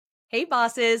Hey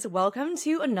bosses, welcome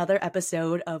to another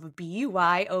episode of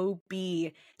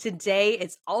BYOB. Today,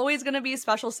 it's always going to be a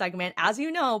special segment, as you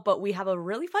know, but we have a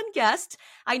really fun guest.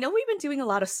 I know we've been doing a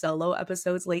lot of solo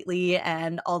episodes lately,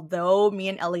 and although me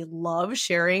and Ellie love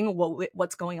sharing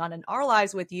what's going on in our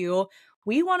lives with you,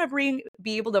 we want to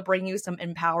be able to bring you some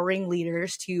empowering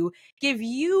leaders to give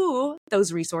you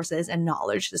those resources and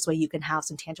knowledge. This way you can have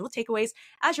some tangible takeaways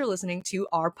as you're listening to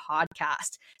our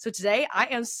podcast. So today I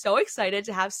am so excited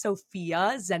to have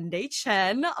Sophia Zende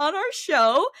Chen on our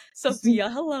show. Sophia,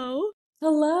 hello.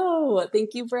 Hello.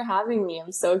 Thank you for having me.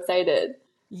 I'm so excited.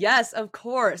 Yes, of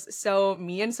course. So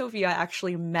me and Sophia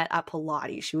actually met at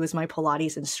Pilates. She was my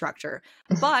Pilates instructor,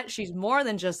 but she's more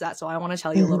than just that. So I want to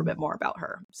tell you a little bit more about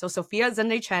her. So Sophia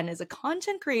Zende Chen is a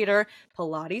content creator,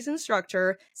 Pilates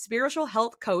instructor, spiritual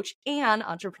health coach, and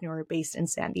entrepreneur based in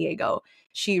San Diego.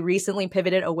 She recently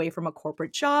pivoted away from a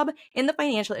corporate job in the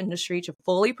financial industry to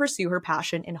fully pursue her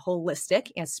passion in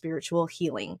holistic and spiritual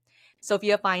healing.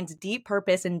 Sophia finds deep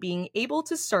purpose in being able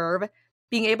to service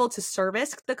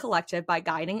the collective by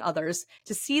guiding others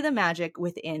to see the magic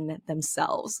within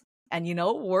themselves. And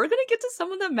we're going to get to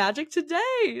some of the magic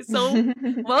today. So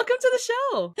welcome to the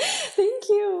show. Thank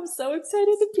you. So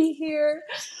excited to be here.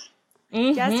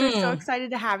 Yes, we're so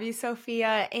excited to have you,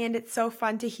 Sophia. And it's so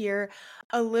fun to hear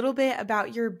a little bit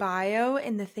about your bio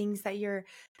and the things that you're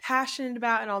passionate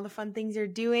about and all the fun things you're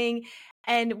doing.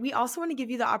 And we also want to give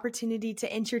you the opportunity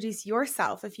to introduce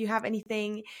yourself. If you have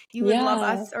anything you would love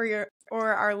us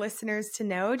or our listeners to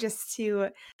know, just to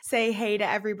say hey to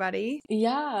everybody.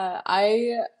 Yeah,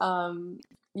 I'm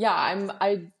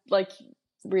like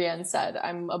Brienne said,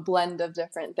 I'm a blend of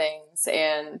different things.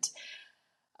 And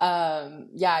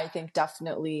I think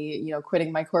definitely,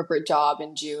 quitting my corporate job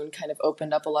in June kind of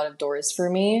opened up a lot of doors for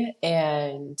me.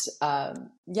 And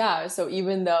so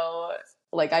even though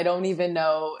I don't even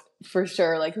know for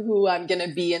sure who I'm going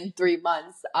to be in 3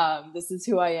 months, this is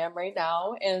who I am right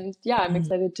now. And I'm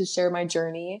excited to share my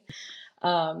journey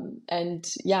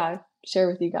share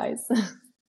with you guys.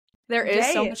 There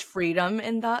is so much freedom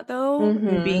in that, though,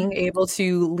 in being able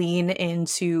to lean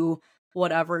into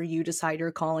whatever you decide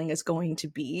your calling is going to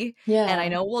be. Yeah. And I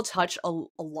know we'll touch a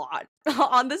lot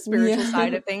on the spiritual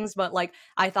side of things, but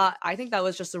I think that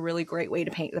was just a really great way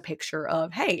to paint the picture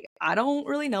of, hey, I don't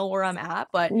really know where I'm at,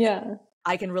 but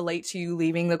I can relate to you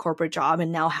leaving the corporate job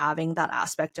and now having that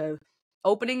aspect of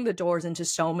opening the doors into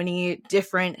so many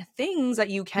different things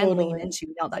that you can lean into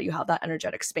now that you have that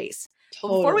energetic space. But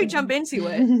before we jump into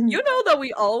it, you know that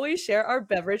we always share our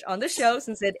beverage on the show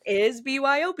since it is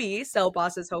BYOB. So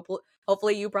bosses,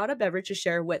 hopefully you brought a beverage to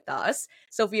share with us.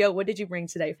 Sophia, what did you bring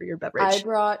today for your beverage? I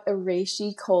brought a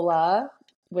reishi cola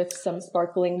with some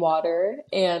sparkling water,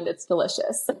 and it's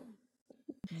delicious.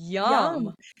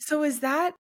 Yum. So is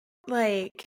that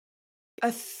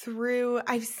I've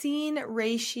seen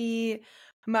reishi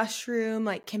mushroom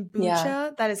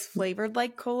kombucha that is flavored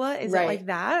like cola. Is it like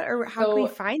that, or how can we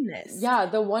find this? Yeah,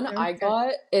 the one I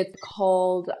got, it's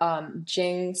called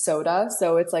Jing soda,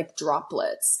 so it's like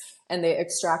droplets, and they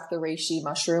extract the reishi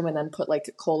mushroom and then put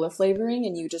cola flavoring,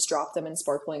 and you just drop them in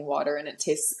sparkling water, and it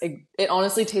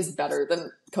honestly tastes better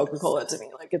than Coca-Cola to me.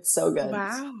 It's so good.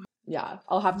 Wow. Yeah,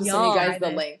 I'll have to send you guys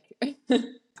the link.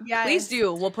 Yeah, please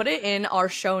do. We'll put it in our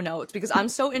show notes because I'm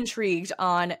so intrigued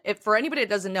on if for anybody that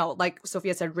doesn't know, like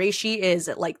Sophia said, reishi is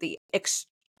the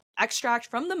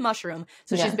extract from the mushroom.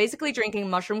 So she's basically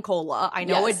drinking mushroom cola. I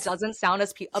know it doesn't sound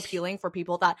as appealing for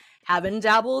people that haven't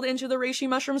dabbled into the reishi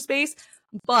mushroom space,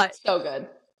 but so good.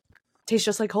 Tastes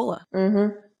just like cola.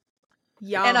 Yum.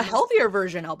 And a healthier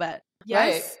version, I'll bet.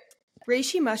 Yes. Right.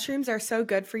 Reishi mushrooms are so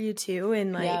good for you too.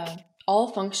 And all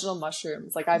functional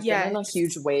mushrooms. I've been in a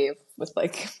huge wave with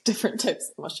different types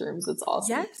of mushrooms. It's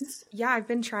awesome. Yes. Yeah, I've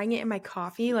been trying it in my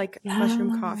coffee,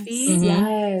 mushroom coffee.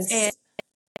 Yes. And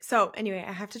so anyway,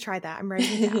 I have to try that. I'm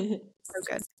writing it down. So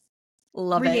good.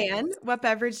 Love Brienne, what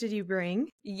beverage did you bring?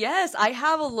 Yes, I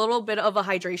have a little bit of a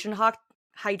hydration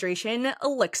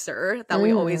elixir that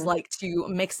we always like to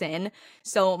mix in.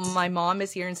 So my mom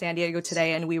is here in San Diego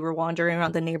today, and we were wandering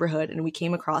around the neighborhood, and we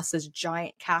came across this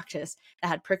giant cactus that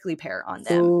had prickly pear on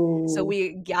them. Ooh. So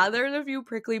we gathered a few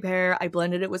prickly pear. I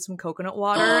blended it with some coconut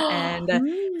water and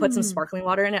put some sparkling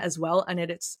water in it as well, and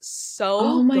it's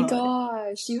so my good.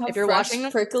 Gosh, you have if you're watching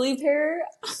prickly pear?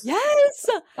 Yes.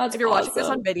 That's if you're awesome. watching this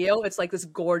on video, it's this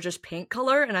gorgeous pink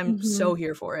color, and I'm so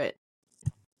here for it.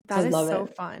 That is so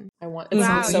fun. It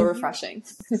sounds so refreshing.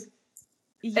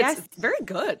 Yes. It's very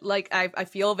good. I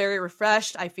feel very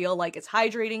refreshed. I feel like it's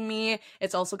hydrating me.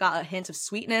 It's also got a hint of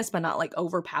sweetness, but not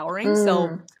overpowering.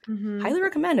 So highly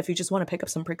recommend if you just want to pick up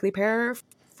some prickly pear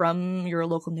from your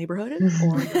local neighborhood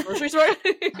or your grocery store.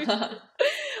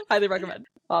 Highly recommend.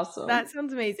 Awesome. That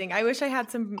sounds amazing. I wish I had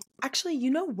some. Actually,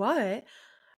 you know what?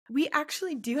 We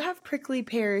actually do have prickly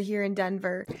pear here in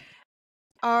Denver.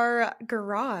 Our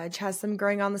garage has some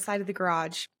growing on the side of the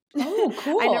garage. Oh,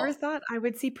 cool. I never thought I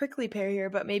would see prickly pear here,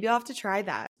 but maybe I'll have to try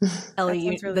that. Ellie,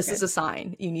 sounds really this good. is a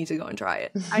sign. You need to go and try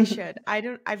it. I should.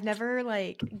 I've never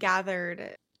like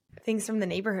gathered things from the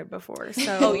neighborhood before.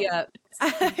 So Oh yeah,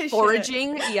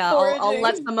 foraging. Yeah, I'll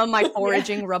let some of my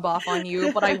foraging rub off on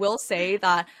you, but I will say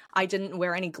that I didn't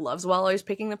wear any gloves while I was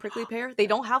picking the prickly pear. They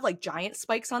don't have like giant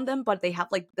spikes on them, but they have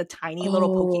like the tiny little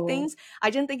pokey things. I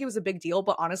didn't think it was a big deal,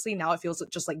 but honestly now it feels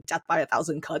just like death by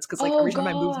 1,000 cuts because like every time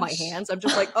I move my hands, I'm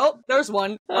just like, oh, there's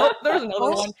one. Oh, there's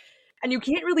another one. And you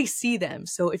can't really see them.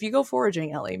 So if you go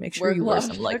foraging, Ellie, make sure you wear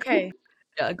some like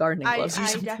gardening gloves or I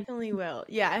something. definitely will.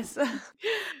 Yes.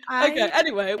 Okay,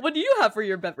 anyway, what do you have for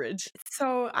your beverage?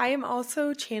 So I am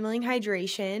also channeling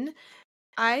hydration.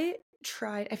 I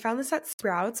found this at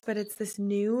Sprouts, but it's this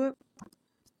new,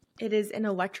 it is an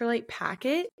electrolyte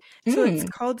packet. So it's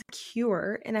called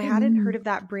Cure. And I hadn't heard of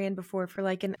that brand before for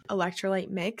like an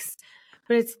electrolyte mix,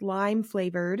 but it's lime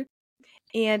flavored.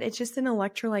 And it's just an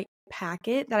electrolyte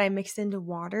packet that I mixed into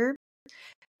water.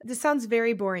 This sounds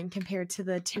very boring compared to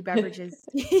the two beverages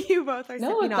you both are sipping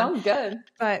on. No, it sounds good.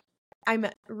 But I'm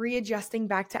readjusting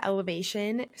back to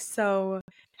elevation, so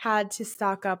had to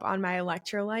stock up on my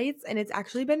electrolytes, and it's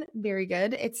actually been very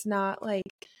good. It's not like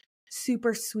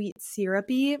super sweet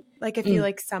syrupy like I feel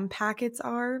like some packets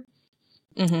are.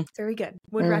 Very good.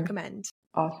 Would recommend.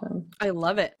 Awesome. I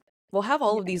love it. We'll have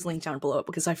all of these linked down below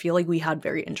because I feel like we had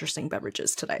very interesting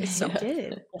beverages today. So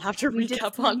we'll have to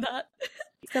recap on that.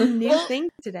 Some new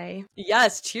things today.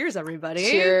 Yes. Cheers, everybody.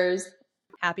 Cheers.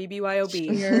 Happy BYOB.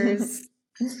 Cheers.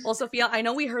 Well, Sophia, I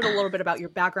know we heard a little bit about your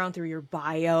background through your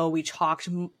bio. We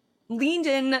leaned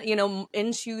in,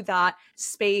 into that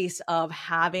space of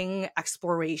having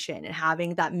exploration and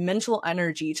having that mental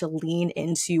energy to lean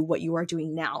into what you are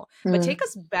doing now. But take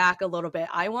us back a little bit.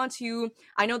 I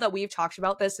know that we've talked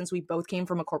about this since we both came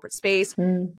from a corporate space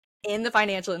in the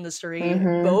financial industry,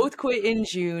 both quit in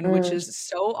June, which is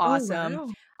so awesome. Oh,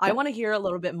 wow. I want to hear a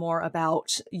little bit more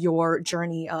about your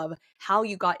journey of how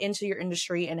you got into your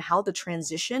industry and how the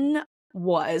transition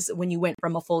was when you went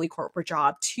from a fully corporate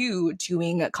job to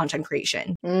doing content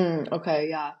creation. Okay,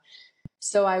 yeah.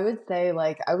 So I would say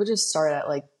I would just start at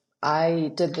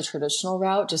I did the traditional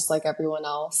route just like everyone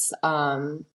else.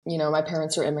 My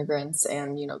parents are immigrants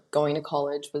and, going to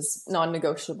college was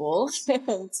non-negotiable.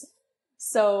 And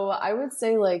so I would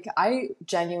say I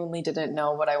genuinely didn't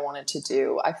know what I wanted to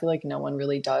do. I feel like no one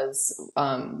really does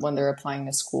when they're applying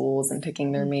to schools and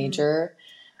picking their major.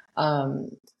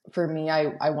 For me,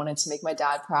 I wanted to make my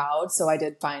dad proud. So I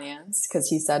did finance because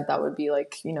he said that would be a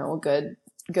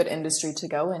good industry to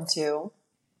go into.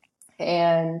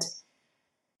 And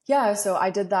yeah, so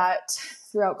I did that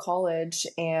throughout college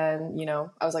and,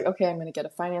 I was like, okay, I'm going to get a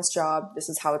finance job. This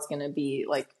is how it's going to be.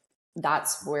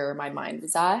 That's where my mind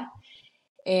was at.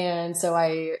 And so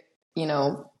I,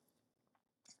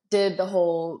 did the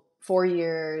whole 4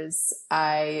 years.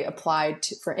 I applied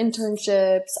for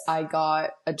internships. I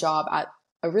got a job at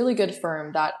a really good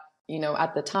firm that,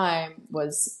 at the time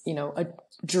was, a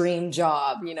dream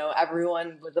job.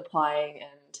 Everyone was applying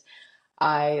and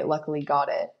I luckily got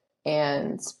it.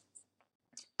 And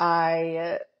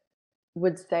I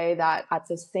would say that at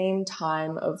the same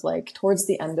time of towards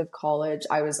the end of college,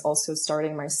 I was also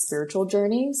starting my spiritual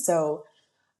journey. So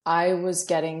I was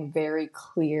getting very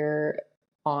clear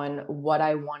on what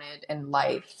I wanted in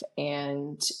life,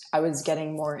 and I was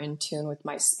getting more in tune with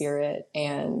my spirit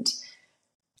and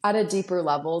at a deeper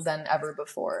level than ever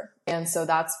before. And so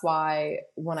that's why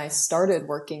when I started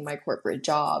working my corporate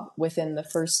job, within the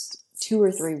first 2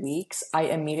 or 3 weeks, I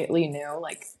immediately knew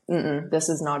this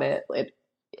is not it.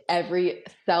 Every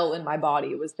cell in my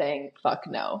body was saying, fuck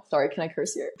no. Sorry, can I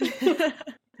curse here?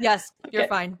 Yes, you're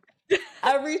fine.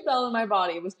 Every cell in my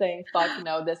body was saying, fuck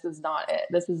no, this is not it.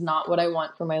 This is not what I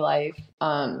want for my life.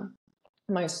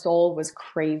 My soul was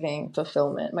craving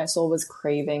fulfillment. My soul was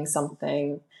craving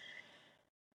something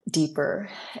deeper.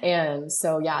 And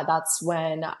so, yeah, that's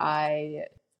when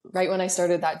right when I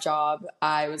started that job,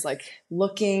 I was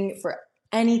looking for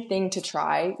anything to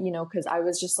try, because I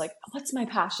was just what's my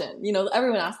passion?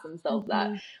 Everyone asks themselves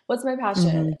that. What's my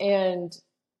passion? And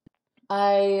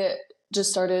I just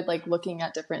started looking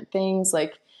at different things,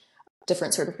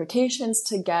 different certifications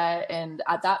to get. And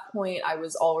at that point, I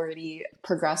was already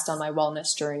progressed on my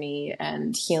wellness journey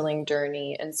and healing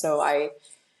journey. And so I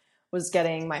was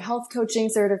getting my health coaching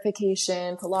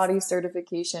certification, Pilates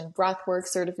certification, breathwork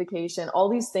certification, all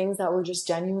these things that were just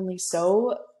genuinely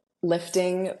so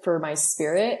lifting for my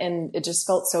spirit. And it just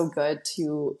felt so good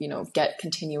to, you know, get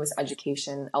continuous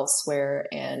education elsewhere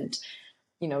and,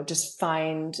 you know, just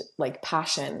find like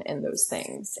passion in those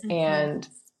things. And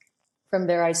from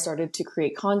there, I started to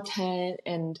create content,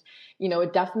 and, you know,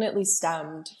 it definitely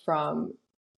stemmed from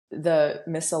the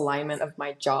misalignment of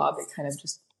my job. It kind of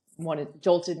just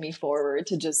jolted me forward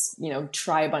to just, you know,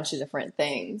 try a bunch of different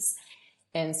things.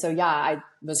 And so, yeah, I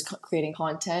was creating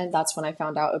content. That's when I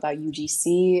found out about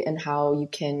UGC and how you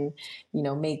can, you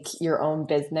know, make your own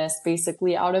business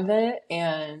basically out of it.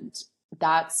 And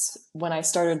that's when I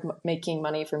started making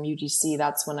money from UGC.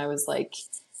 That's when I was like,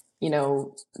 you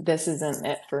know, this isn't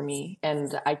it for me.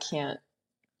 And I can't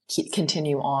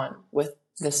continue on with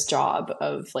this job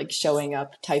of like showing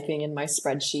up, typing in my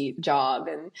spreadsheet job.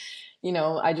 And, you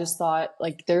know, I just thought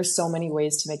like there's so many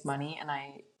ways to make money. And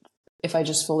if I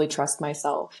just fully trust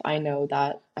myself, I know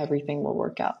that everything will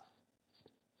work out.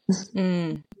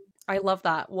 I love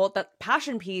that. Well, that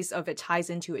passion piece of it ties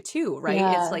into it too, right?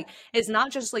 Yeah. It's like, it's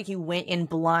not just like you went in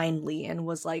blindly and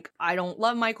was like, I don't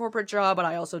love my corporate job, but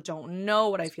I also don't know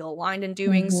what I feel aligned in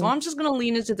doing. So I'm just going to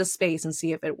lean into the space and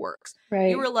see if it works.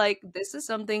 Right. You were like, this is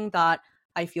something that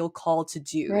I feel called to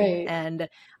do. Right. And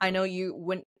I know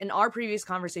when in our previous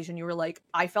conversation, you were like,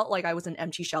 I felt like I was an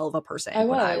empty shell of a person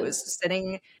when I was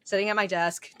sitting at my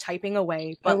desk, typing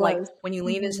away. But like when you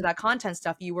lean into that content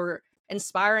stuff, you were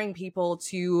inspiring people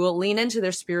to lean into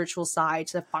their spiritual side,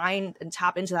 to find and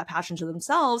tap into that passion to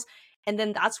themselves. And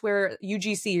then that's where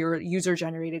UGC, or user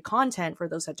generated content, for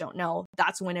those that don't know,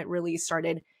 that's when it really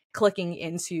started clicking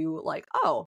into like,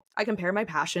 oh, I can pair my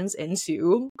passions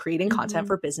into creating content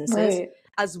for businesses,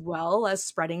 as well as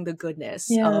spreading the goodness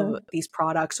of these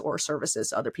products or services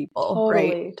to other people.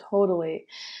 Totally.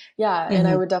 Yeah. And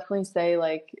I would definitely say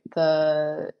like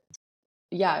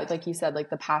like you said, like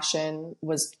the passion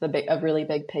was a really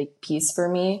big piece for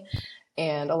me.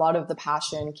 And a lot of the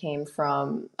passion came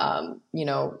from, you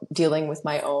know, dealing with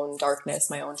my own darkness,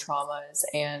 my own traumas,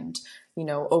 and, you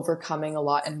know, overcoming a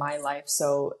lot in my life.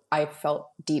 So I felt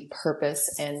deep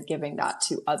purpose in giving that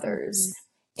to others.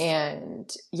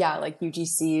 And yeah, like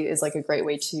UGC is like a great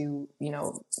way to, you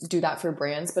know, do that for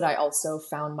brands, but I also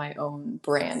found my own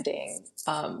branding,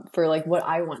 for like what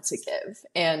I want to give,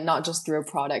 and not just through a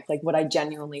product, like what I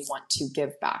genuinely want to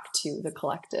give back to the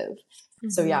collective.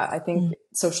 So yeah, I think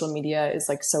social media is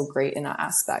like so great in that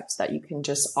aspect, that you can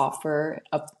just offer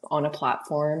up on a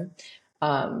platform,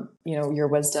 you know, your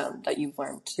wisdom that you've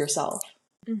learned yourself.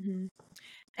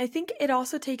 I think it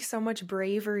also takes so much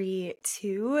bravery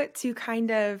too, to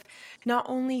kind of not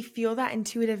only feel that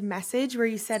intuitive message where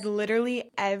you said literally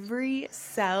every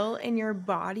cell in your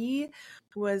body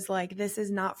was like, this is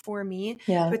not for me,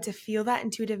 but to feel that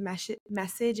intuitive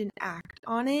message and act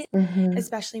on it,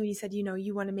 especially when you said, you know,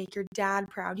 you want to make your dad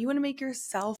proud, you want to make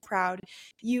yourself proud,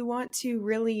 you want to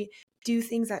really do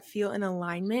things that feel in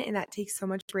alignment, and that takes so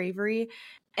much bravery.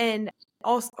 And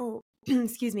also,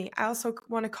 excuse me, I also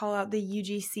want to call out the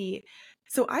UGC.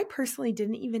 So I personally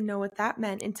didn't even know what that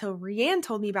meant until Rianne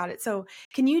told me about it. So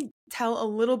can you tell a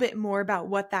little bit more about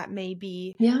what that may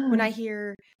be? When I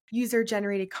hear user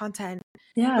generated content,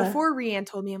 before Rianne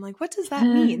told me, I'm like, what does that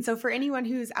mean? So for anyone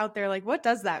who's out there, like, what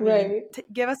does that mean?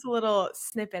 Give us a little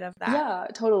snippet of that. Yeah,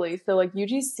 totally. So like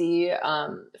UGC,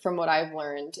 from what I've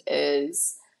learned,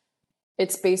 is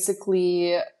it's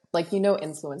basically like, you know,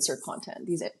 influencer content.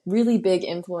 These really big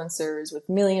influencers with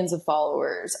millions of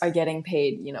followers are getting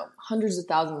paid, you know, hundreds of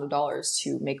thousands of dollars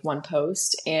to make one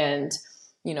post. And,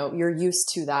 you know, you're used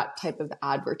to that type of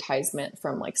advertisement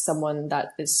from like someone that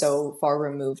is so far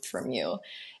removed from you.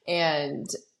 And,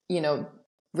 you know,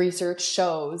 research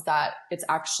shows that it's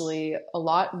actually a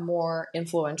lot more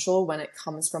influential when it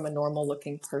comes from a normal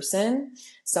looking person,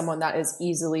 someone that is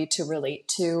easily to relate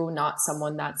to, not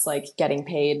someone that's like getting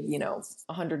paid, you know,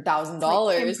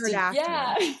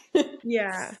 $100,000.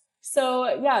 Yeah.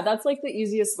 So yeah, that's like the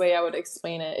easiest way I would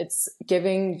explain it. It's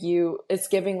giving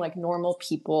like normal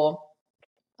people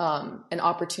an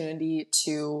opportunity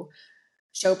to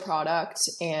show product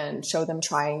and show them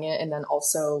trying it, and then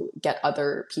also get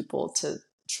other people to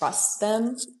trust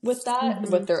them with that,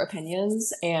 with their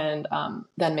opinions, and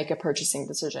then make a purchasing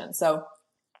decision. So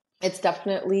it's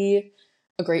definitely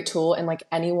a great tool, and like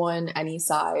anyone, any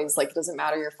size, like it doesn't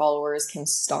matter, your followers can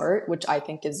start, which I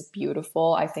think is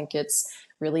beautiful. I think it's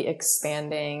really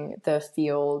expanding the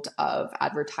field of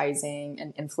advertising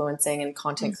and influencing and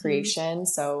content creation.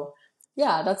 So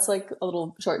yeah, that's like a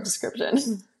little short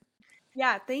description.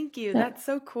 Yeah, thank you. That's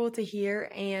so cool to hear.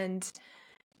 And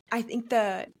I think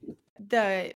the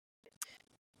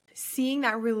seeing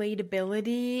that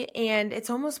relatability, and it's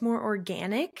almost more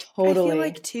organic. I feel Totally.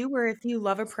 like too, where if you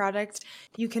love a product,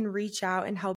 you can reach out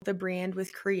and help the brand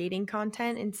with creating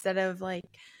content instead of like,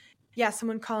 yeah,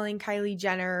 someone calling Kylie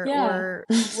Jenner Yeah. or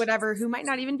whatever, who might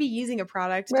not even be using a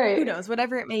product. Right. Who knows,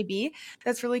 whatever it may be.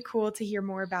 That's really cool to hear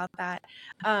more about that.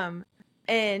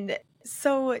 And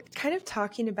so kind of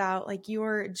talking about like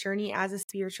your journey as a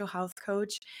spiritual health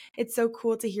coach, it's so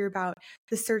cool to hear about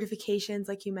the certifications,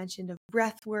 like you mentioned, of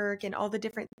breath work and all the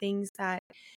different things that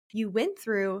you went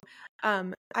through.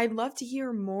 I'd love to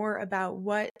hear more about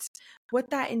what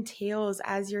that entails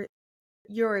as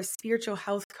your spiritual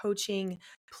health coaching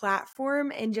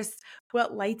platform, and just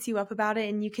what lights you up about it,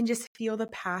 and you can just feel the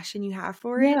passion you have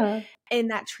for it, Yeah. and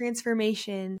that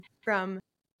transformation from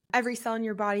every cell in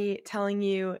your body telling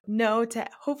you no to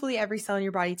hopefully every cell in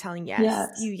your body telling yes.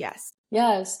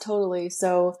 Yes, totally.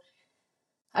 So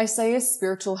I say a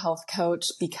spiritual health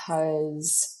coach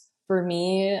because for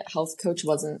me, health coach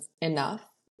wasn't enough.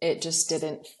 It just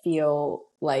didn't feel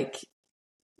like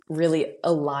really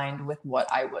aligned with what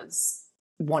I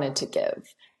wanted to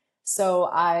give. So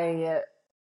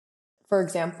for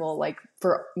example, like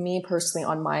for me personally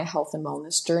on my health and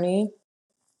wellness journey,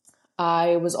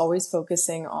 I was always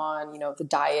focusing on, the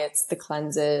diets, the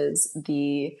cleanses,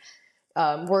 the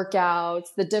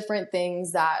workouts, the different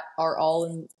things that are all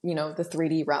in, the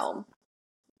 3D realm,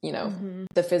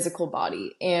 the physical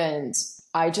body. And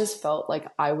I just felt like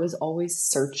I was always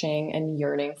searching and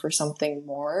yearning for something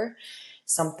more,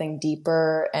 something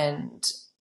deeper. And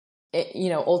it,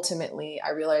 ultimately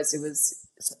I realized it was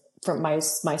from my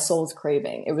soul's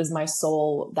craving. It was my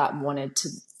soul that wanted to,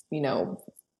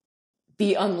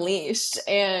 be unleashed.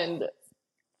 And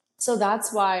so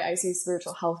that's why I say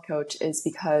spiritual health coach, is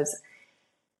because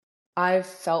I've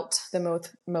felt the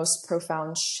most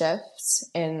profound shifts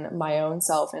in my own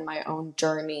self, in my own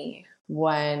journey,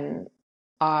 when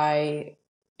I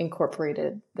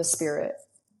incorporated the spirit,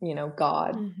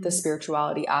 God, the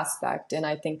spirituality aspect. And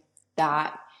I think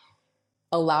that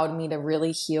allowed me to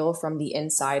really heal from the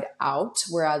inside out,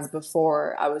 whereas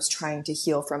before I was trying to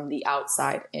heal from the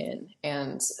outside in.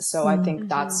 And so I think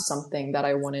that's something that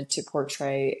I wanted to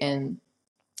portray in,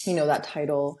 that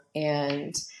title.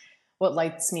 And what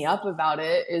lights me up about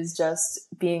it is just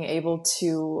being able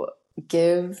to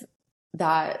give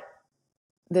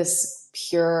this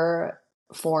pure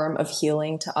form of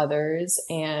healing to others.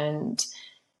 And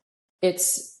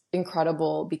it's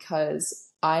incredible because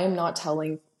I am not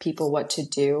telling people what to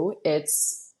do.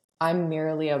 I'm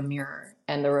merely a mirror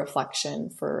and a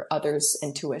reflection for others'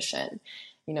 intuition,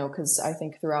 because I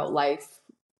think throughout life,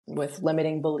 with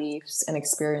limiting beliefs and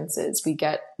experiences, we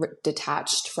get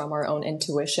detached from our own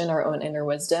intuition, our own inner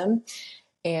wisdom.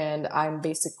 And I'm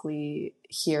basically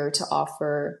here to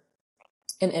offer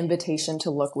an invitation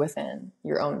to look within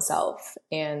your own self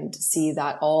and see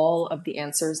that all of the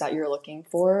answers that you're looking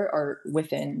for are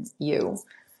within you.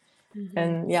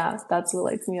 And yeah, that's what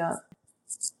lights me up.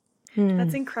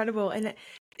 That's incredible. And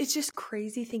it's just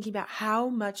crazy thinking about how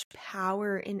much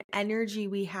power and energy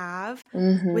we have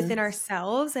within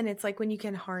ourselves. And it's like when you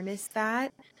can harness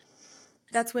that,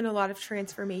 that's when a lot of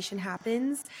transformation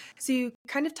happens. So you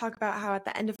kind of talk about how at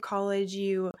the end of college,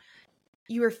 you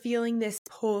were feeling this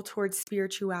pull towards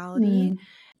spirituality.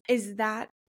 Is that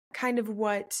kind of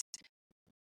what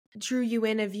drew you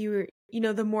in, of you,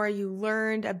 the more you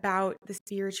learned about the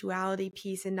spirituality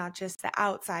piece and not just the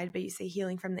outside, but you say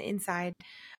healing from the inside?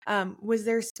 Was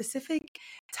there a specific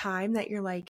time that you're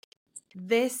like,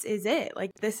 this is it,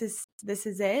 like this is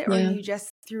it? Or you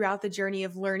just throughout the journey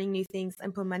of learning new things,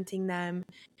 implementing them,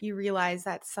 you realize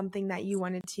that's something that you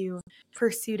wanted to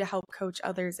pursue to help coach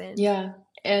others in? Yeah.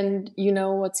 And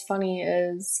what's funny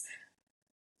is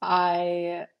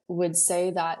I would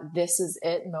say that this is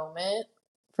it moment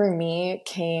for me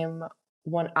came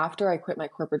after I quit my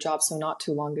corporate job. So not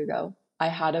too long ago, I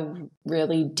had a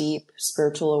really deep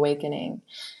spiritual awakening.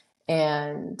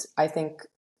 And I think,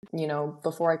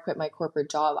 before I quit my corporate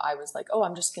job, I was like, oh,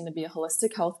 I'm just going to be a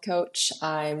holistic health coach.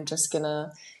 I'm just going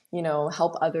to,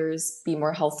 help others be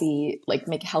more healthy, like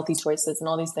make healthy choices and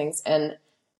all these things. And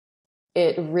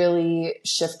it really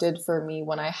shifted for me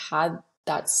when I had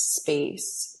that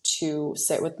space to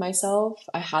sit with myself.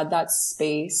 I had that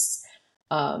space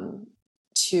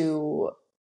to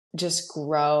just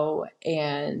grow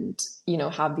and,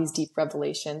 have these deep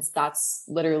revelations. That's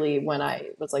literally when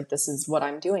I was like, this is what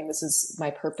I'm doing. This is my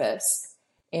purpose.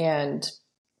 And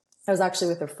I was actually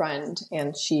with a friend,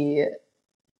 and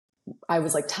I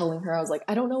was like telling her, I was like,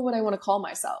 I don't know what I want to call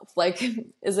myself. Like,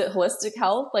 is it holistic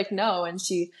health? Like, no. And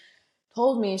she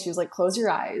told me, she was like, close your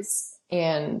eyes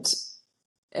and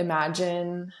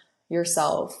imagine,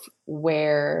 yourself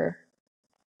where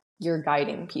you're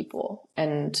guiding people.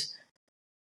 And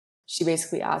she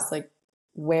basically asked, like,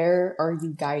 where are you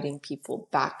guiding people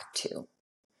back to?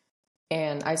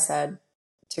 And I said,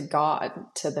 to God,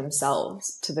 to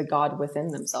themselves, to the God within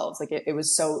themselves. Like it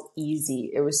was so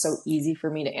easy. It was so easy for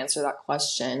me to answer that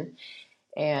question.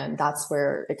 And that's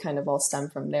where it kind of all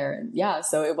stemmed from there. And yeah,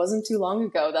 so it wasn't too long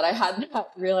ago that I had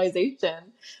that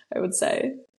realization, I would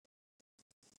say.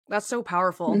 That's so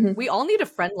powerful. Mm-hmm. We all need a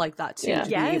friend like that too, Yeah. to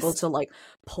be able to like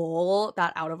pull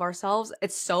that out of ourselves.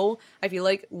 It's so, I feel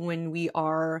like when we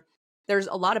are, there's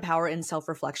a lot of power in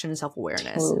self-reflection and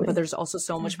self-awareness, Totally. but there's also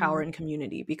so much power in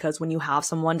community, because when you have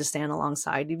someone to stand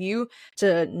alongside of you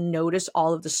to notice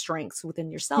all of the strengths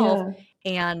within yourself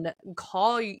and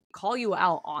call you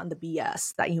out on the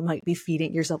BS that you might be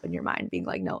feeding yourself in your mind, being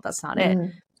like, no, that's not it.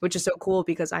 Which is so cool,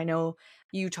 because I know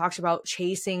you talked about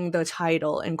chasing the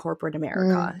title in corporate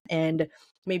America and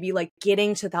maybe like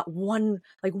getting to that one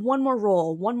more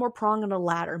role, one more prong on the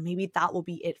ladder. Maybe that will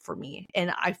be it for me.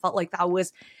 And I felt like that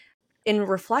was, in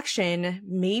reflection,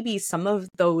 maybe some of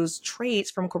those traits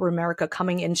from corporate America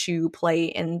coming into play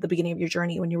in the beginning of your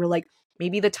journey when you were like,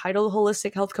 maybe the title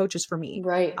holistic health coach is for me.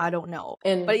 Right. I don't know.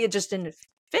 And but it just didn't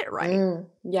fit right.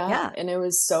 Yeah. And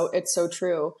it's so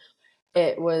true.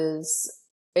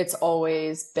 It's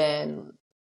always been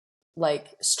like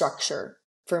structure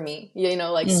for me,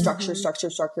 like structure,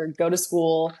 go to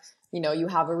school, you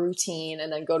have a routine,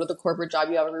 and then go to the corporate job,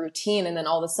 you have a routine. And then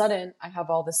all of a sudden I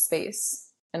have all this space,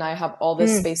 and I have all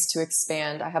this space to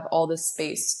expand. I have all this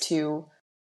space to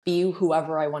be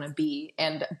whoever I want to be.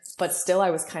 But still I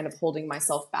was kind of holding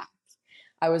myself back.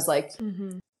 I was like,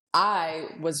 I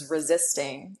was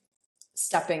resisting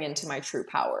stepping into my true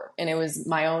power, and it was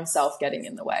my own self getting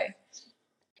in the way.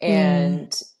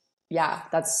 And yeah,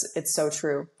 it's so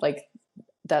true. Like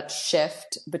that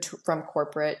shift from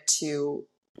corporate to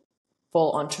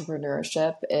full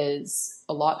entrepreneurship is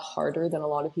a lot harder than a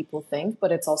lot of people think, but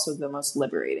it's also the most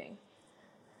liberating.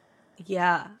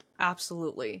 Yeah,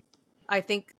 absolutely. I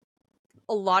think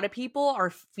a lot of people are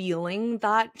feeling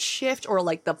that shift or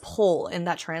like the pull in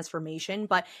that transformation,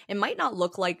 but it might not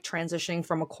look like transitioning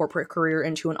from a corporate career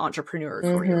into an entrepreneur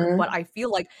career. But I feel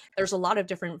like there's a lot of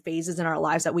different phases in our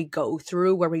lives that we go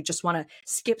through where we just want to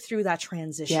skip through that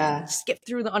transition, skip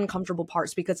through the uncomfortable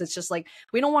parts, because it's just like,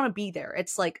 we don't want to be there.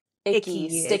 It's like icky,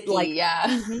 sticky, like,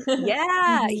 yeah.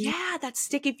 Yeah, that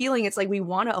sticky feeling. It's like we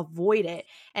want to avoid it.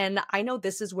 And I know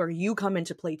this is where you come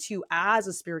into play too, as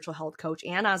a spiritual health coach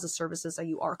and as the services that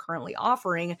you are currently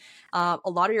offering. A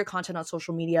lot of your content on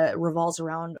social media revolves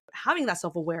around having that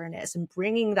self-awareness and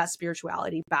bringing that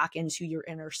spirituality back into your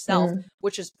inner self,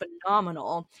 which is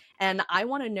phenomenal. And I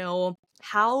want to know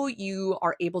how you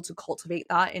are able to cultivate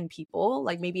that in people,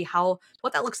 like maybe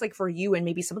what that looks like for you, and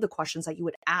maybe some of the questions that you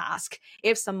would ask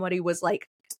if somebody was like,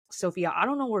 Sophia, I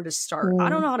don't know where to start. I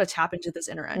don't know how to tap into this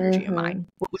inner energy of mine.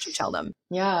 What would you tell them?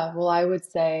 Yeah, well, I would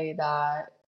say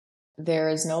that there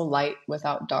is no light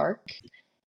without dark.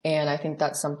 And I think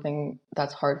that's something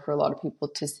that's hard for a lot of people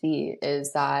to see,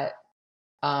 is that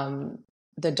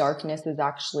the darkness is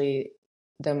actually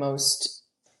the most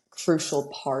crucial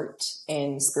part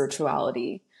in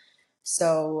spirituality.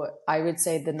 So I would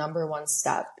say the number one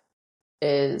step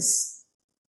is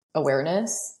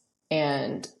awareness.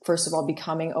 And first of all,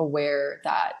 becoming aware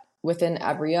that within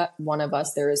every one of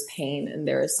us, there is pain and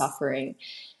there is suffering.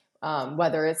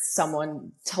 Whether it's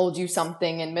someone told you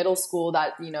something in middle school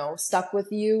that, stuck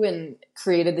with you and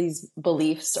created these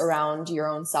beliefs around your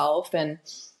own self. And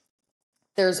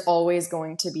there's always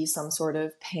going to be some sort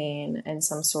of pain and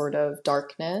some sort of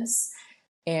darkness.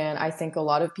 And I think a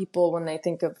lot of people, when they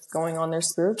think of going on their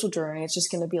spiritual journey, it's just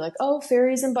going to be like, oh,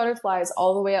 fairies and butterflies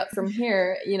all the way up from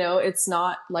here. It's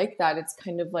not like that. It's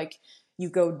kind of like you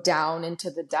go down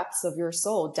into the depths of your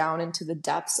soul, down into the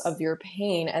depths of your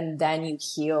pain, and then you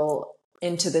heal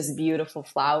into this beautiful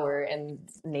flower and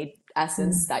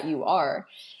essence that you are.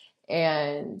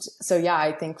 And so, yeah,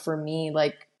 I think for me,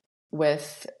 like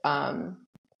with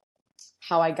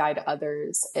how I guide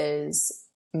others is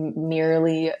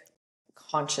merely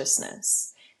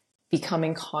consciousness,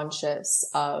 becoming conscious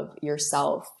of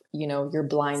yourself, your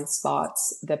blind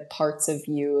spots, the parts of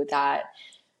you that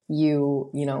you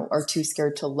are too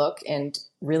scared to look, and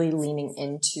really leaning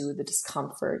into the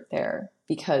discomfort there.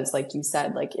 Because like you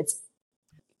said, like it's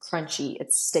crunchy,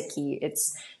 it's sticky,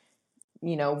 it's,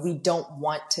 we don't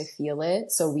want to feel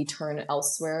it. So we turn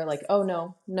elsewhere, like, oh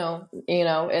no,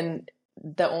 and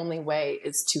the only way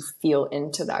is to feel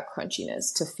into that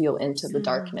crunchiness, to feel into the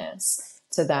darkness,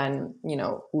 to then,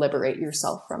 liberate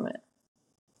yourself from it.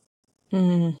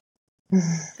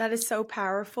 That is so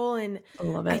powerful. And I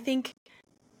love it. I think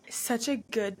such a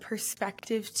good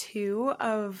perspective too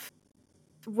of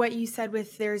what you said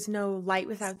with there's no light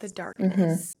without the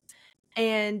darkness.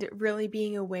 And really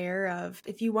being aware of,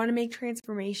 if you want to make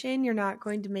transformation, you're not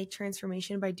going to make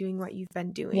transformation by doing what you've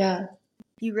been doing. Yeah.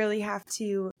 You really have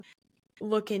to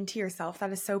look into yourself.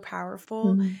 That is so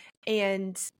powerful.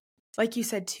 And like you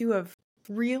said too, of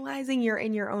realizing you're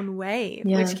in your own way,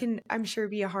 which can, I'm sure,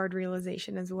 be a hard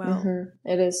realization as well.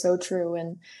 It is so true.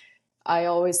 And I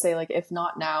always say, like, if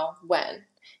not now, when?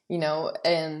 You know,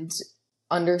 and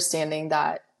understanding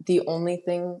that the only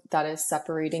thing that is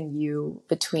separating you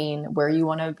between where you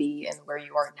want to be and where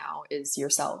you are now is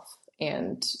yourself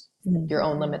and your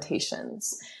own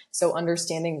limitations. So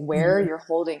understanding where you're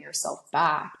holding yourself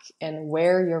back and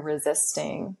where you're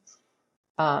resisting,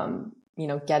 you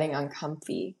know, getting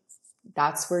uncomfy,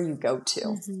 that's where you go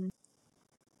to.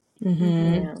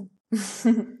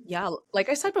 Yeah, like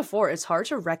I said before, it's hard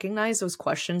to recognize those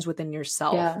questions within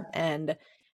yourself and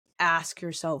ask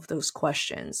yourself those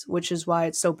questions, which is why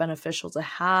it's so beneficial to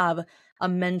have a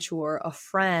mentor, a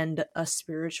friend, a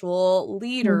spiritual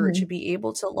leader to be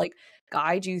able to like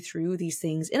guide you through these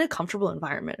things in a comfortable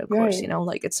environment, of course, you know,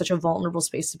 like it's such a vulnerable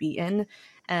space to be in,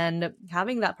 and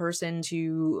having that person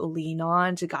to lean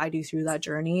on to guide you through that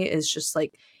journey is just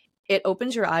like, it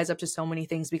opens your eyes up to so many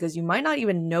things, because you might not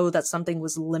even know that something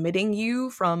was limiting you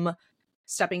from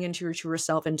stepping into your truer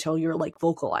self until you're like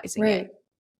vocalizing it.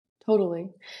 Totally.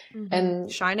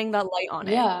 And shining that light on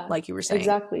it, like you were saying.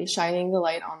 Exactly. Shining the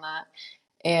light on that.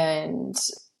 And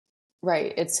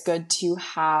it's good to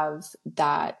have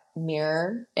that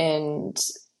mirror. And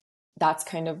that's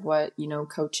kind of what, you know,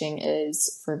 coaching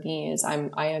is for me, is I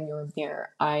am your mirror.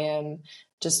 I am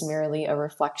just merely a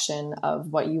reflection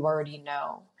of what you already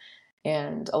know.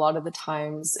 And a lot of the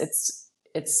times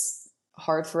it's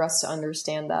hard for us to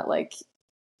understand that, like,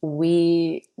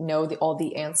 we know all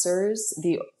the answers.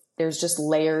 There's just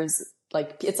layers,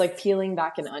 like it's like peeling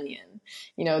back an onion.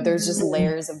 You know, there's just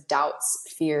layers of doubts,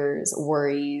 fears,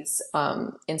 worries,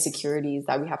 insecurities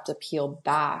that we have to peel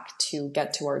back to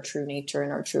get to our true nature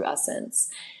and our true essence.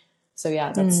 So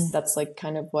yeah, that's like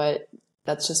kind of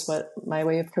that's just what my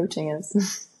way of coaching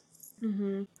is.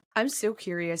 I'm so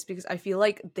curious, because I feel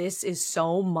like this is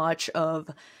so much of,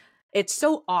 it's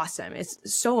so awesome. It's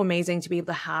so amazing to be able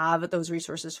to have those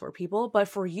resources for people. But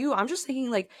for you, I'm just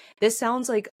thinking, like, this sounds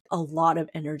like a lot of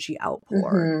energy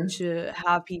outpour to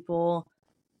have people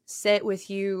sit with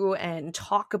you and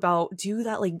talk about, do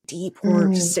that like deep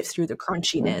work to sift through the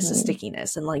crunchiness, the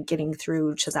stickiness, and like getting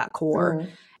through to that core.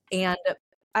 And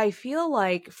I feel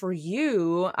like for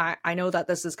you, I know that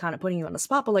this is kind of putting you on the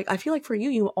spot, but like, I feel like for you,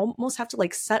 you almost have to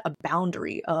like set a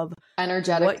boundary of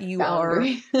energetic what you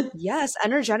boundary. Yes,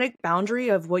 energetic boundary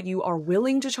of what you are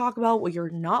willing to talk about, what you're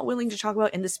not willing to talk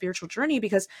about in the spiritual journey,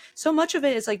 because so much of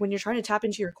it is like, when you're trying to tap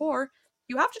into your core,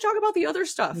 you have to talk about the other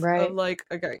stuff of like,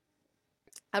 okay,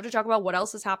 I have to talk about what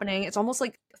else is happening. It's almost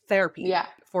like therapy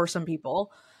for some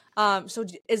people. So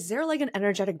is there like an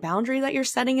energetic boundary that you're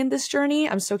setting in this journey?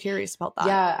 I'm so curious about that.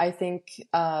 Yeah, I think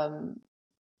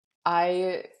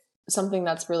something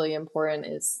that's really important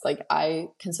is, like, I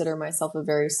consider myself a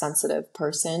very sensitive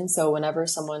person. So whenever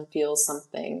someone feels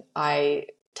something, I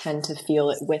tend to feel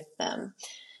it with them.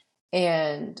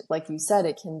 And like you said,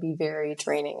 it can be very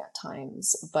draining at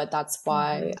times, but that's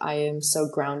why I am so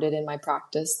grounded in my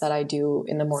practice that I do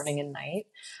in the morning and night.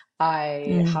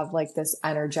 I have like this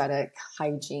energetic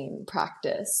hygiene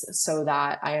practice so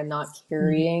that I am not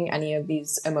carrying any of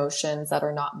these emotions that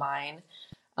are not mine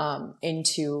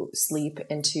into sleep,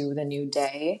 into the new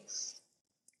day.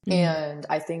 And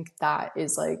I think that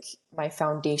is like my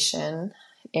foundation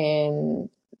in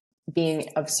being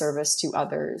of service to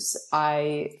others.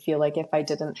 I feel like if I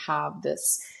didn't have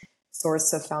this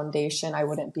source of foundation, I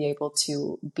wouldn't be able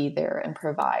to be there and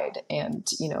provide and,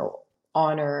 you know,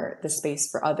 honor the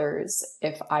space for others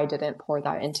if I didn't pour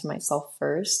that into myself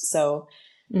first. So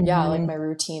yeah, like my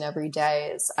routine every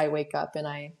day is I wake up and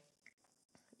I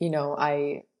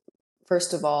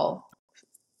first of all,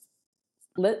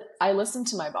 I listen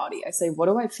to my body. I say, what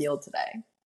do I feel today?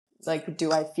 Like,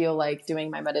 do I feel like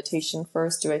doing my meditation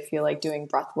first? Do I feel like doing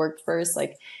breath work first?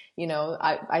 Like, you know,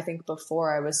 I think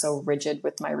before I was so rigid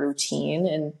with my routine.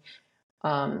 And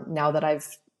now that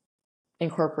I've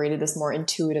incorporated this more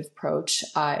intuitive approach,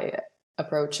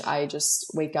 I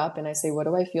just wake up and I say, what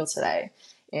do I feel today?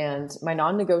 And my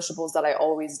non-negotiables that I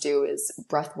always do is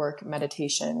breath work,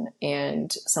 meditation,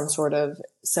 and some sort of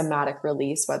somatic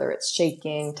release, whether it's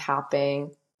shaking,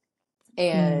 tapping.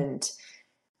 And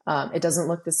it doesn't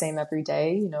look the same every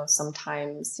day. You know,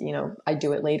 sometimes, you know, I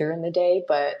do it later in the day,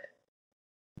 but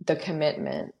the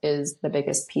commitment is the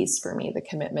biggest piece for me, the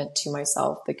commitment to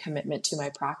myself, the commitment to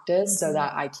my practice, so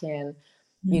that I can,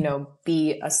 you know,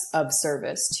 be of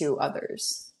service to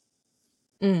others.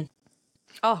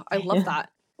 Oh, I love that.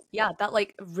 Yeah, that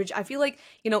like, I feel like,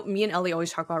 you know, me and Ellie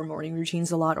always talk about our morning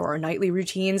routines a lot, or our nightly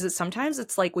routines. Sometimes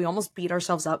it's like we almost beat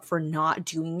ourselves up for not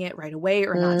doing it right away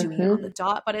or not doing it on the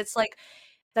dot. But it's like,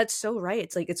 that's so right.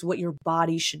 It's like, it's what your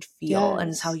body should feel and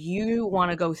it's how you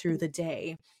want to go through the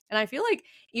day. And I feel like,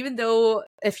 even though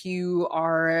if you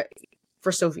are,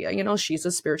 for Sophia, you know, she's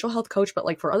a spiritual health coach, but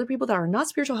like for other people that are not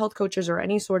spiritual health coaches or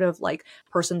any sort of like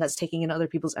person that's taking in other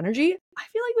people's energy, I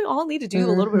feel like we all need to do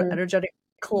a little bit of energetic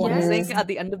cleansing at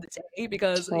the end of the day,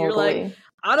 because you're like,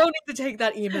 I don't need to take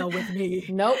that email with me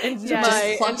into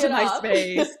my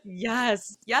space.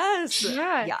 Yes. Yeah,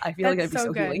 Yeah, I feel like that'd be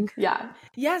so good. healing. Yeah.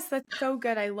 Yes, that's so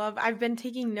good. I've been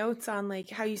taking notes on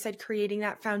like how you said creating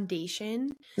that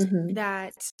foundation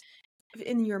that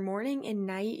in your morning and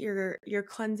night you're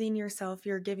cleansing yourself,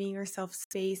 you're giving yourself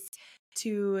space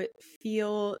to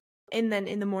feel, and then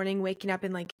in the morning waking up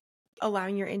and like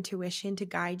allowing your intuition to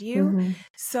guide you.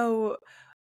 So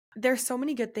there's so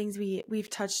many good things we've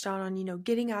touched on, you know,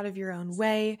 getting out of your own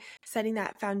way, setting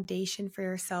that foundation for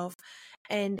yourself,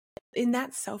 and in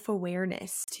that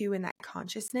self-awareness too, in that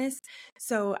consciousness.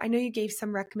 So I know you gave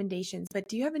some recommendations, but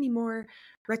do you have any more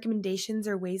recommendations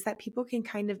or ways that people can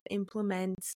kind of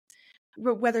implement,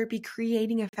 whether it be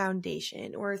creating a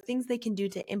foundation or things they can do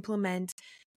to implement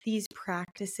these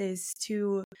practices,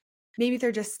 to maybe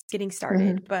they're just getting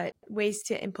started, but ways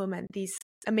to implement these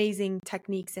amazing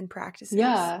techniques and practices?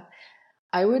 Yeah,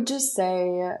 I would just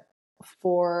say,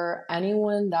 for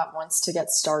anyone that wants to get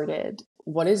started,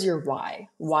 what is your why?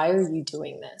 Why are you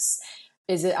doing this?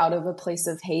 Is it out of a place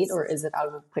of hate, or is it out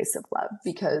of a place of love?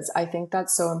 Because I think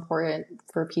that's so important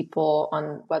for people,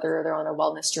 on whether they're on a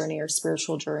wellness journey or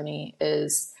spiritual journey,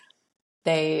 is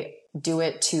they do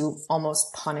it to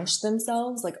almost punish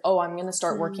themselves. Like, oh, I'm going to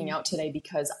start working out today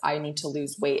because I need to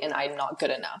lose weight and I'm not good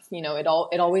enough. You know, it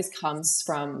always comes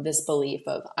from this belief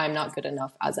of I'm not good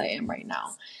enough as I am right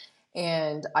now.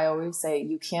 And I always say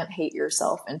you can't hate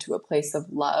yourself into a place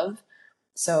of love.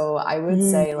 So I would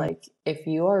say, like, if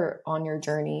you are on your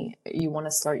journey, you want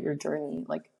to start your journey,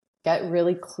 like, get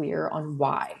really clear on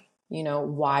why. You know,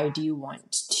 why do you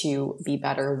want to be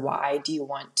better? Why do you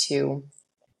want to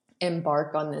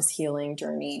embark on this healing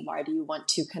journey? Why do you want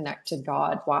to connect to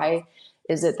God? Why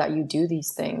is it that you do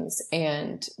these things?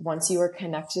 And once you are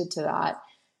connected to that,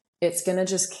 it's going to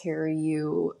just carry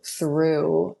you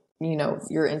through, you know,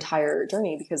 your entire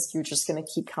journey, because you're just going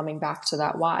to keep coming back to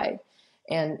that why.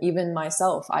 And even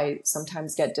myself, I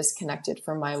sometimes get disconnected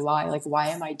from my why. Like, why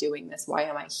am I doing this? Why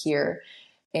am I here?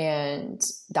 And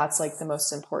that's like the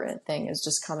most important thing, is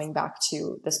just coming back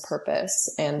to this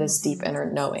purpose and this deep inner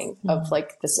knowing of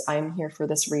like this, I'm here for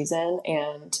this reason,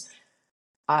 and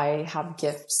I have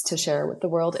gifts to share with the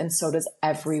world. And so does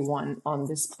everyone on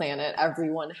this planet.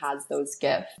 Everyone has those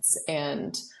gifts.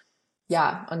 And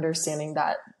yeah, understanding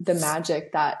that the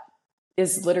magic that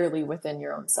is literally within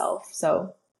your own self.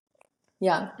 So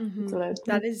yeah, that's what I would think.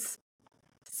 That is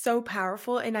so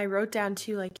powerful. And I wrote down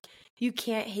too, like, you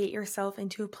can't hate yourself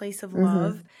into a place of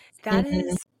love. That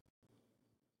is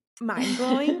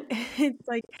mind-blowing. It's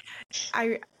like,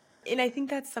 I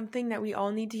think that's something that we all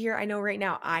need to hear. I know right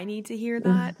now I need to hear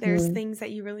that. There's things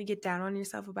that you really get down on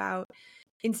yourself about,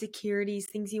 insecurities,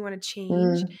 things you want to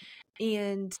change,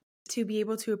 and to be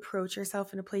able to approach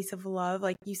yourself in a place of love,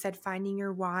 like you said, finding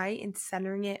your why and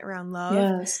centering it around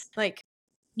love. Like,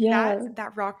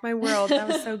 that rocked my world. That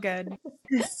was so good.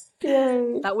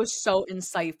 That was so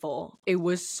insightful. It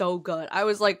was so good. I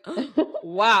was like,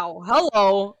 wow,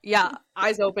 hello. Yeah,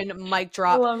 eyes open, mic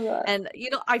drop. I love that. And, you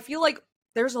know, I feel like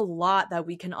there's a lot that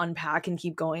we can unpack and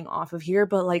keep going off of here.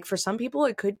 But like, for some people,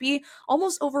 it could be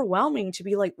almost overwhelming to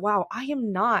be like, wow, I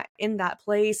am not in that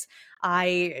place.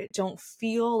 I don't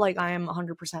feel like I am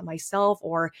 100% myself,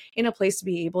 or in a place to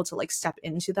be able to like step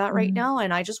into that right now.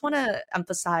 And I just want to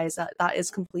emphasize that that is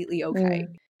completely okay.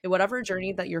 Whatever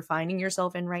journey that you're finding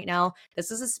yourself in right now,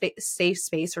 this is a safe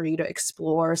space for you to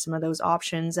explore some of those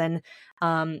options, and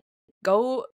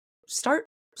go start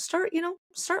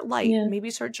light.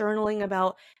 Maybe start journaling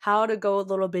about how to go a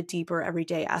little bit deeper every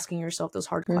day, asking yourself those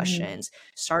hard questions.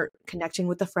 Start connecting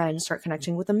with a friend, start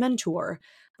connecting with a mentor.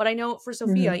 But I know for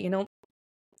Sophia, you know,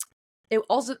 it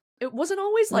wasn't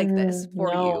always like this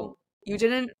for you.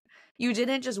 You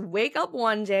didn't just wake up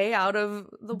one day out of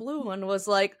the blue and was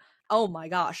like, oh my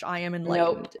gosh, I am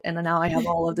enlightened. And now I have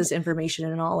all of this information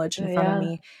and knowledge in front of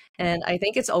me. And I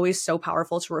think it's always so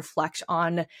powerful to reflect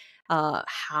on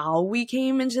how we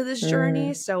came into this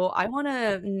journey. So I want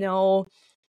to know,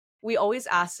 we always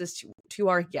ask this to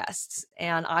our guests,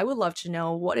 and I would love to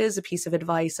know, what is a piece of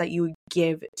advice that you would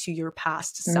give to your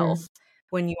past self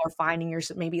when you are finding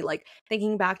yourself, maybe like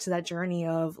thinking back to that journey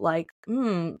of like,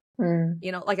 you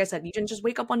know, like I said, you didn't just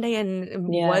wake up one day and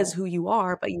was who you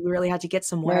are, but you really had to get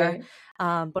somewhere.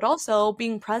 But also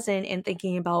being present and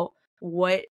thinking about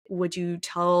what would you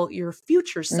tell your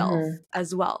future self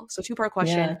as well. So 2-part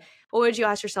question. What would you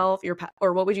ask yourself,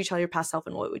 or what would you tell your past self,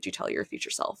 and what would you tell your future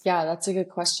self? Yeah, that's a good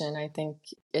question. I think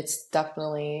it's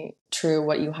definitely true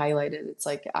what you highlighted. It's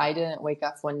like, I didn't wake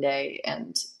up one day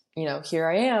and, you know, here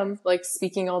I am, like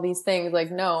speaking all these things.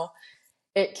 Like, no,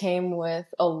 it came with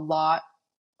a lot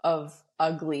of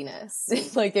ugliness.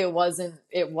 Like it wasn't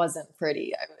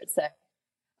pretty, I would say.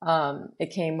 It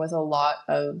came with a lot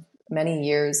of many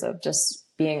years of just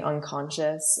being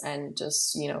unconscious and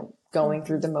just, you know, going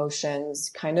through the motions,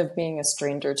 kind of being a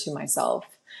stranger to myself.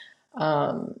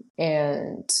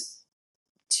 And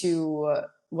to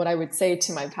what I would say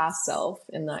to my past self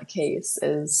in that case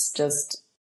is just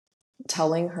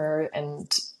telling her,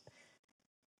 and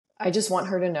I just want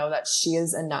her to know that she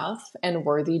is enough and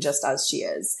worthy just as she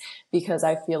is, because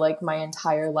I feel like my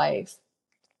entire life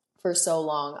for so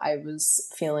long I was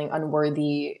feeling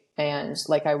unworthy and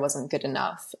like I wasn't good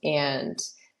enough. And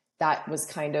that was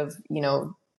kind of, you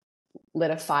know,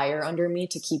 lit a fire under me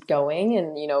to keep going.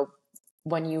 And, you know,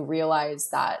 when you realize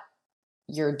that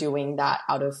you're doing that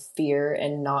out of fear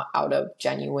and not out of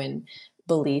genuine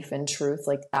belief and truth,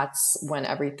 like that's when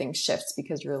everything shifts,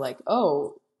 because you're like,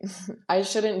 oh, I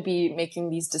shouldn't be making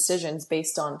these decisions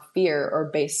based on fear or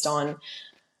based on,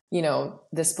 you know,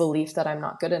 this belief that I'm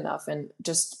not good enough. And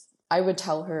just, I would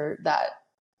tell her that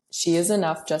she is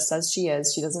enough just as she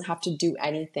is. She doesn't have to do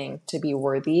anything to be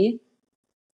worthy.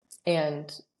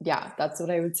 And yeah, that's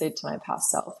what I would say to my past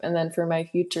self. And then for my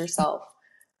future self,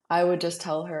 I would just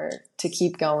tell her to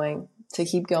keep going, to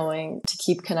keep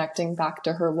connecting back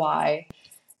to her why,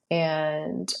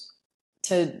 and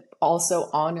to also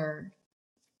honor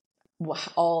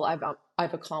all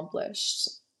I've accomplished,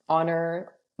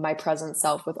 honor my present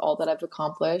self with all that I've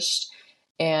accomplished,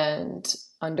 and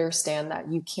understand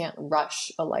that you can't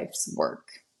rush a life's work.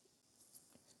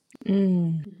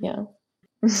 Yeah.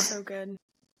 So good.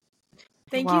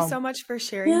 Thank you so much for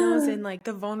sharing those, and like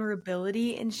the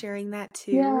vulnerability and sharing that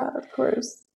too. Yeah, of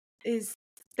course.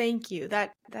 Thank you.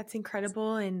 That's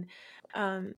incredible. And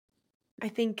I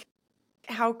think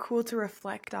how cool to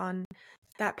reflect on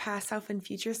that past self and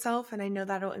future self. And I know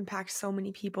that'll impact so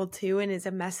many people too, and is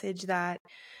a message that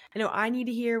I know I need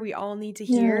to hear, we all need to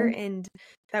hear, and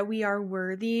that we are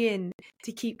worthy and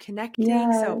to keep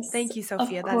connecting. So thank you,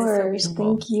 Sophia. That is so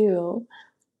beautiful. Thank you.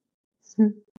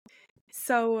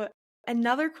 So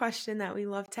another question that we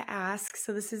love to ask,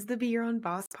 so this is the Be Your Own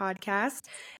Boss podcast,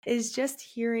 is just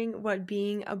hearing what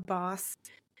being a boss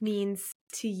means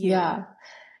to you. Yeah.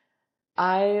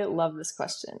 I love this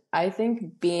question. I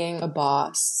think being a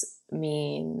boss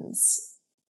means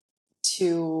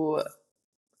to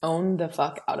own the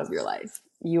fuck out of your life.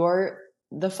 You're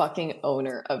the fucking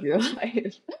owner of your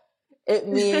life. It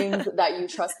means that you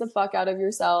trust the fuck out of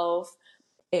yourself.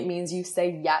 It means you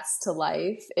say yes to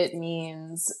life. It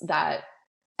means that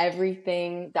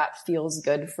everything that feels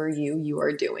good for you, you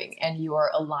are doing, and you are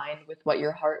aligned with what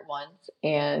your heart wants.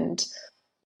 And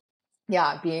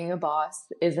yeah, being a boss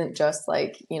isn't just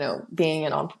like, you know, being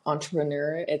an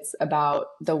entrepreneur. It's about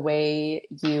the way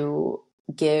you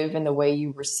give and the way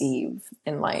you receive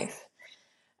in life.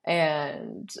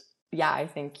 And yeah, I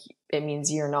think it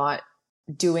means you're not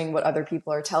doing what other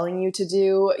people are telling you to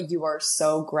do. You are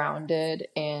so grounded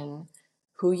in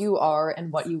who you are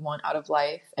and what you want out of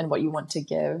life and what you want to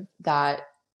give, that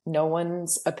no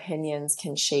one's opinions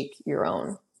can shake your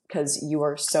own, because you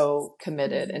are so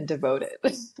committed and devoted.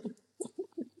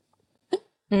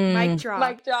 Mic drop.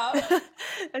 Mic drop.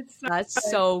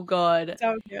 That's so good.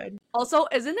 So good. Also,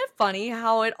 isn't it funny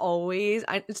how it always,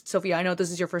 Sophia, I know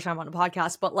this is your first time on a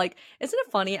podcast, but like, isn't it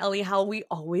funny, Ellie, how we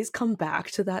always come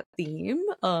back to that theme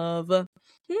of,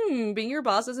 being your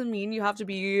boss doesn't mean you have to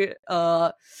be,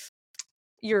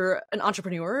 you're an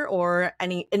entrepreneur or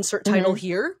any insert title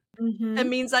here. It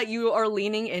means that you are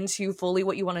leaning into fully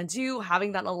what you want to do,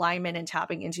 having that alignment and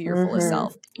tapping into your fullest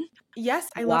self. Yes,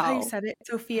 I love how you said it,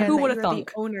 Sophia. Who would have thunk?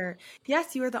 The owner.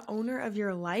 Yes, you are the owner of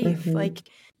your life. Like,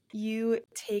 you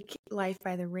take life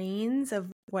by the reins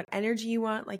of what energy you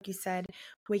want. Like you said,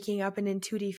 waking up and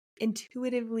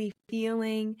intuitively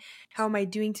feeling, how am I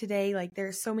doing today? Like,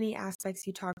 there's so many aspects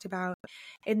you talked about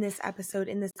in this episode,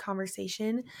 in this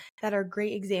conversation, that are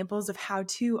great examples of how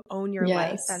to own your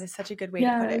life. That is such a good way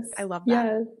to put it. I love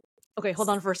that. Okay, hold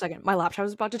on for a second. My laptop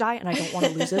is about to die and I don't want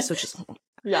to lose this, so just hold on.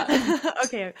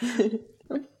 Okay.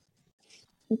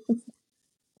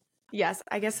 Yes,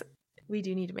 I guess we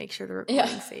do need to make sure the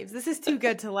recording saves. This is too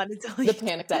good to let it delete. The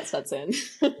panic that sets in.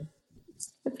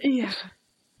 Yeah.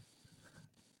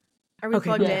 Are we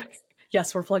plugged in?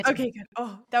 Yes, we're plugged in. Okay, good.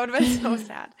 Oh, that would have been so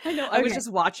sad. I know. I was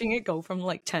just watching it go from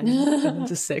like 10 and then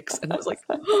to 6, and I was like,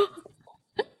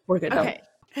 we're good now. Okay,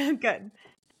 good.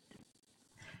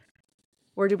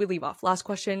 Where did we leave off? Last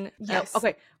question? Yes.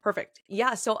 Okay, perfect.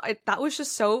 Yeah, so that was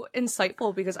just so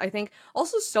insightful, because I think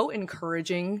also so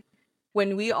encouraging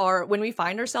when we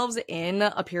find ourselves in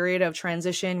a period of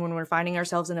transition, when we're finding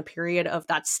ourselves in a period of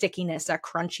that stickiness, that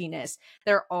crunchiness.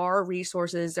 There are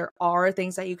resources, there are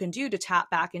things that you can do to tap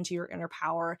back into your inner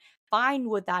power, find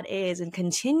what that is, and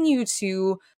continue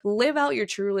to live out your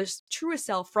truest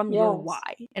self from your why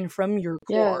and from your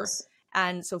core.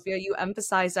 And Sophia, you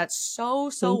emphasize that so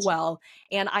well.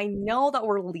 And I know that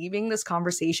we're leaving this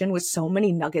conversation with so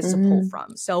many nuggets to pull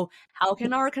from. So how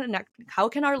can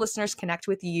our listeners connect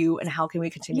with you, and how can we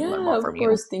continue to learn more from you? Of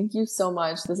course. Thank you so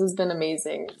much. This has been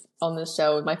amazing on this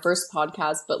show. My first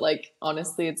podcast, but like,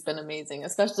 honestly, it's been amazing,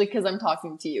 especially because I'm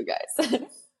talking to you guys.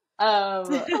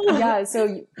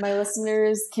 So my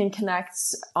listeners can connect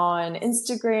on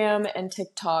Instagram and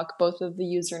TikTok. Both of the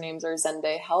usernames are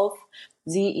Zende Health,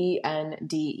 Zende,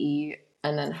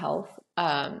 and then health.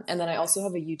 And then I also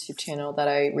have a YouTube channel that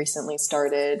I recently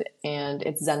started, and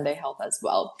it's Zende Health as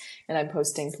well. And I'm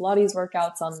posting Pilates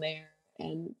workouts on there.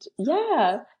 And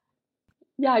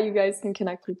you guys can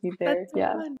connect with me there. That's so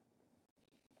fun.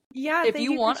 Yeah, if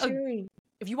you want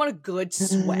a good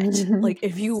sweat, like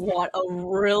if you want a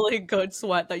really good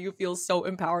sweat that you feel so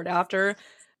empowered after,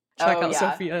 check out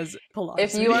Sophia's Pilates.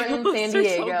 If you are in San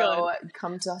Diego,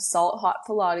 come to Salt Hot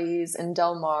Pilates in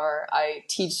Del Mar. I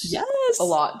teach a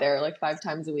lot there, like 5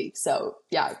 times a week. So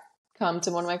yeah, come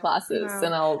to one of my classes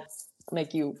and I'll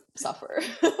make you suffer.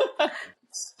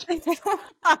 in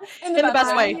the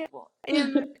best way.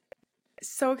 I'm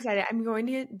so excited. I'm going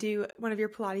to do one of your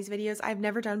Pilates videos. I've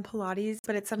never done Pilates,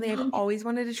 but it's something I've always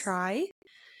wanted to try.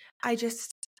 I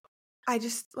just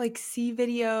like see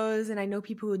videos, and I know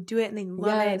people who do it and they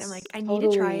love it. I'm like, I need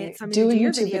to try it. So I'm going to do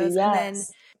your videos. And then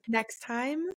next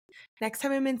time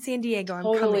I'm in San Diego, I'm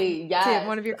coming to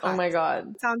one of your classes. Oh my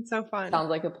God. Sounds so fun. Sounds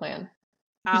like a plan.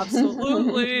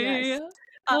 Absolutely.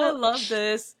 I love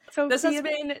this. This has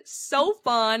been so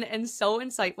fun and so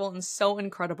insightful and so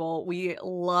incredible. We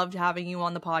loved having you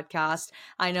on the podcast.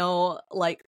 I know,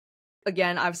 like,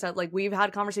 again, I've said, like, we've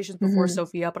had conversations before,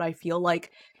 Sophia, but I feel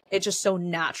like it's just so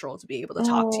natural to be able to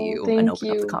talk to you and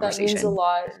open up the conversation. That means a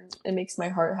lot. It makes my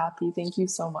heart happy. Thank you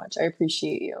so much. I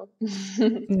appreciate you.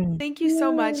 Thank you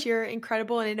so much. You're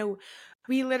incredible. And I know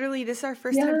we literally, this is our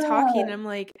first time talking, and I'm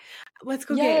like, let's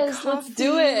go get a coffee. Let's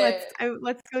do it.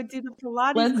 Let's go do the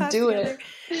Pilates class together.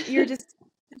 You're just,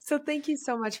 so thank you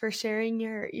so much for sharing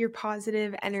your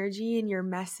positive energy and your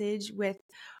message with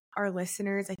our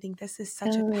listeners. I think this is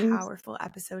such a powerful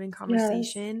episode and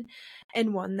conversation,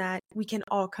 and one that we can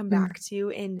all come back to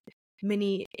in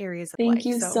many areas of life. Thank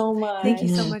you so much. Thank you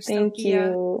so much, Thank Sophia.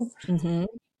 you.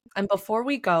 And before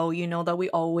we go, you know that we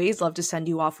always love to send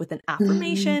you off with an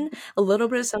affirmation, a little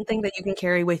bit of something that you can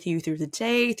carry with you through the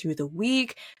day, through the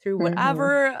week, through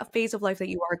whatever phase of life that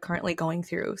you are currently going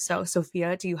through. So,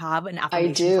 Sophia, do you have an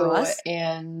affirmation for us? I do,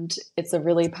 and it's a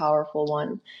really powerful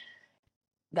one.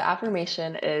 The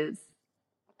affirmation is,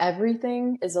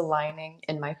 everything is aligning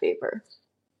in my favor.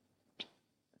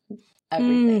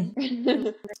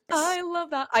 Everything. I love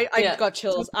that. I got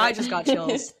chills. I just got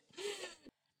chills.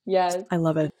 Yes. I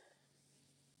love it.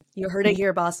 You heard it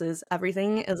here, bosses.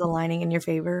 Everything is aligning in your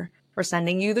favor. We're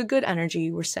sending you the good energy.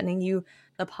 We're sending you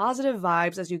the positive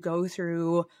vibes as you go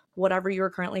through whatever you're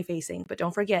currently facing. But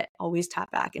don't forget, always tap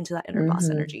back into that inner boss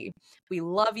energy. We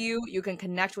love you. You can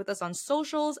connect with us on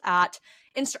socials on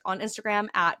Instagram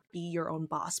at Be Your Own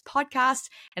Boss Podcast.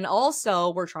 And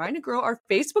also, we're trying to grow our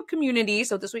Facebook community.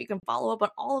 So this way you can follow up on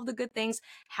all of the good things,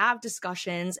 have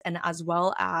discussions, and as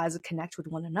well as connect with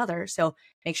one another. So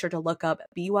make sure to look up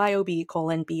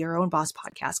BYOB: Be Your Own Boss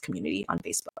Podcast community on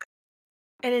Facebook.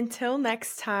 And until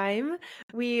next time,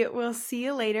 we will see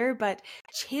you later, but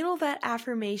channel that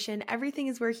affirmation. Everything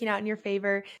is working out in your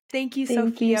favor. Thank you,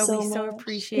 Sophia. We so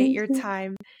appreciate your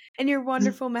time and your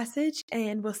wonderful message,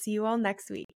 and we'll see you all next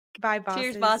week. Bye, bosses.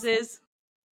 Cheers, bosses.